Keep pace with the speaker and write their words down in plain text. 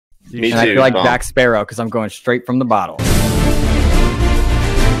Me too, I feel like Tom. Jack Sparrow because I'm going straight from the bottle.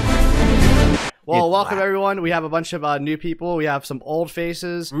 Well, welcome everyone. We have a bunch of new people. We have some old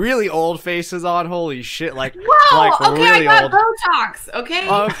faces, really old faces on. Holy shit! Like, Whoa, okay, really I old. got Botox. Okay.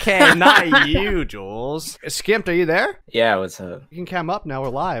 Okay, not you, Jules. Skimped, are you there? Yeah, what's up? You can cam up now. We're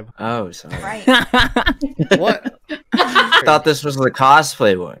live. Oh, sorry. Right. What? I thought this was the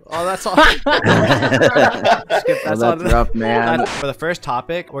cosplay one. Oh, that's all. Skip, That's rough, man. For the first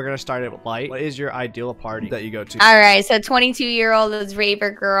topic, we're gonna start it light. What is your ideal party that you go to? All right, so 22-year-old is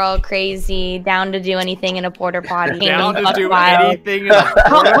raver girl, crazy, down to do anything in a porta potty. Down to do wild. anything in a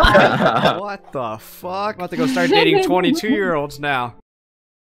porta potty? What the fuck? I'm about to go start dating 22-year-olds now.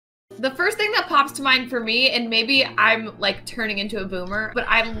 The first thing that pops to mind for me, and maybe I'm like turning into a boomer, but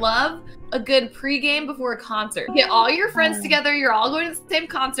I love a good pregame before a concert. Get all your friends together, you're all going to the same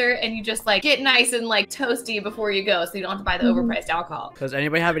concert, and you just like get nice and like toasty before you go so you don't have to buy the overpriced alcohol. Does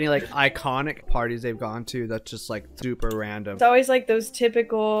anybody have any like iconic parties they've gone to that's just like super random? It's always like those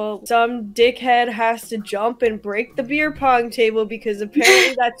typical, some dickhead has to jump and break the beer pong table because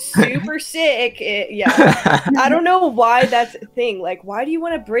apparently that's super sick. Yeah. I don't know why that's a thing. Like, why do you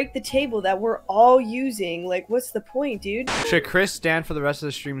want to break the table that we're all using? Like, what's the point, dude? Should Chris stand for the rest of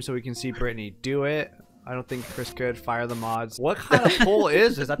the stream so we can see Brittany do it? I don't think Chris could. Fire the mods. What kind of poll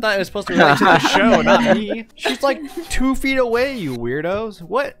is this? I thought it was supposed to relate to the show, not me. She's like 2 feet away, you weirdos.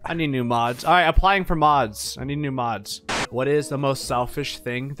 What? I need new mods. All right, applying for mods. I need new mods. What is the most selfish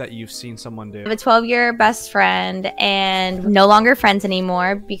thing that you've seen someone do? I have a 12-year best friend and no longer friends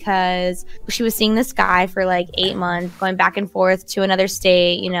anymore because she was seeing this guy for like 8 months, going back and forth to another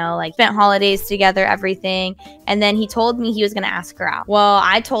state, you know, like spent holidays together, everything. And then he told me he was going to ask her out. Well,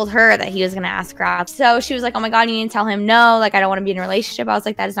 I told her that he was going to ask her out. So she was like, oh my God, you need to tell him no. Like, I don't want to be in a relationship. I was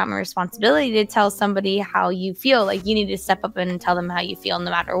like, that is not my responsibility to tell somebody how you feel. Like, you need to step up and tell them how you feel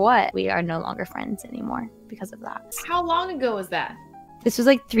no matter what. We are no longer friends anymore because of that. How long ago was that? This was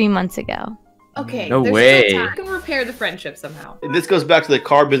like 3 months ago. Okay, No there's way. still time. You can repair the friendship somehow. And this goes back to the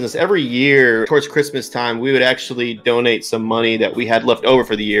car business. Every year towards Christmas time, we would actually donate some money that we had left over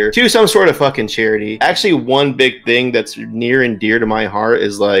for the year to some sort of fucking charity. Actually, one big thing that's near and dear to my heart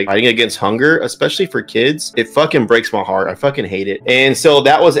is like fighting against hunger, especially for kids. It fucking breaks my heart. I fucking hate it. And so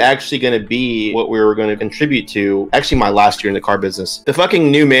that was actually going to be what we were going to contribute to. Actually, my last year in the car business. The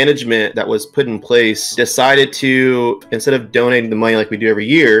fucking new management that was put in place decided to, instead of donating the money like we do every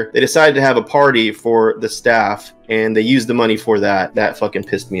year, they decided to have a party for the staff, and they used the money for that. That fucking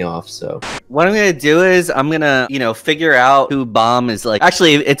pissed me off. So What I'm gonna do is I'm gonna, you know, figure out who Bomb is like.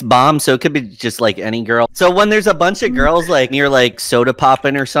 Actually, it's Bomb, so it could be just like any girl. So when there's a bunch of girls like near like Soda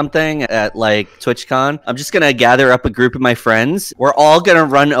Poppin' or something at like TwitchCon, I'm just gonna gather up a group of my friends. We're all gonna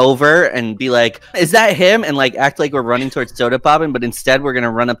run over and be like, "Is that him?" And like act like we're running towards Soda Poppin', but instead we're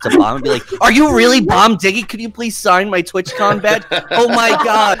gonna run up to Bomb and be like, "Are you really Bombdiggy? Could you please sign my TwitchCon badge? Oh my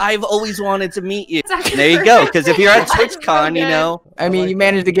God, I've always wanted to meet you." And there you go. Because if you're at TwitchCon, you know. I mean, you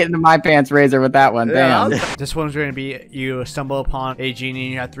managed to get into my pants, Razor, with that one. Damn. This one's going to be you stumble upon a genie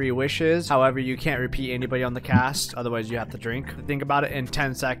and you have 3 wishes. However, you can't repeat anybody on the cast. Otherwise, you have to drink. Think about it in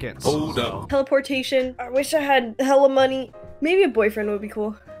 10 seconds. hold up. Teleportation. I wish I had hella money. Maybe a boyfriend would be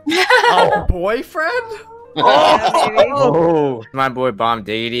cool. A boyfriend? Yeah, maybe. Oh, my boy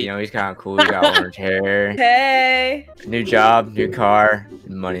Bombdiggy. You know, he's kind of cool. He got orange hair, Hey. new job, new car,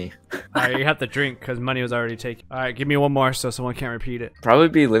 and money. All right, you have to drink because money was already taken. All right, give me one more so someone can't repeat it. Probably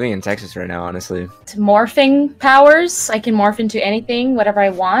be living in Texas right now, honestly. Morphing powers. I can morph into anything, whatever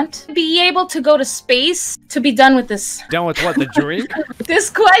I want. Be able to go to space to be done with this Done with what? The drink? this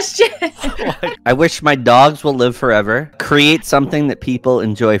question. I wish my dogs will live forever. Create something that people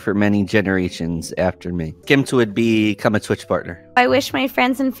enjoy for many generations after me. Skimped would become a Twitch partner. I wish my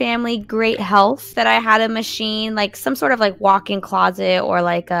friends and family great health, that I had a machine, like some sort of like walk-in closet or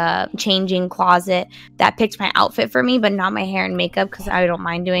like a changing closet that picked my outfit for me, but not my hair and makeup because I don't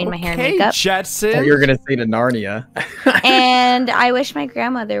mind doing my hair and makeup. Jetson. You're gonna say to Narnia. And I wish my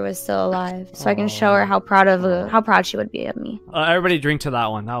grandmother was still alive so I can show her how proud she would be of me. Everybody drink to that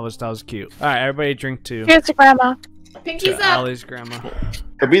one. That was cute. All right, everybody drink to Here's to grandma. Pinkies up. Allie's grandma.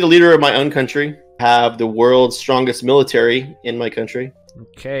 I'll be the leader of my own country. Have the world's strongest military in my country.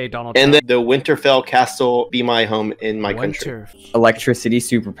 Okay, Donald And Trump. then the Winterfell Castle be my home in my country. Winter. Electricity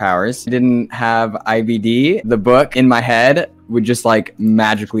superpowers. Didn't have IBD. The book in my head would just like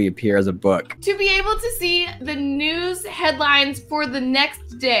magically appear as a book. To be able to see the news headlines for the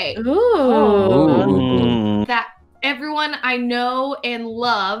next day. Ooh. That everyone I know and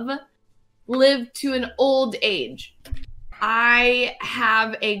love lived to an old age. I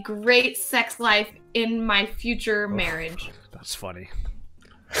have a great sex life in my future marriage. That's funny.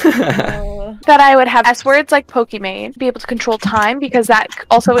 That I would have S words like Pokimane, be able to control time because that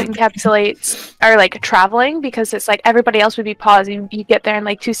also encapsulates or like traveling because it's like everybody else would be pausing. You get there in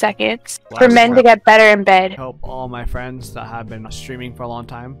like 2 seconds. For men to get better in bed. Hope all my friends that have been streaming for a long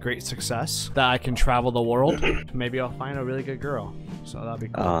time, great success. That I can travel the world. Maybe I'll find a really good girl. So that'd be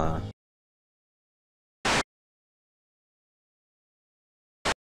cool.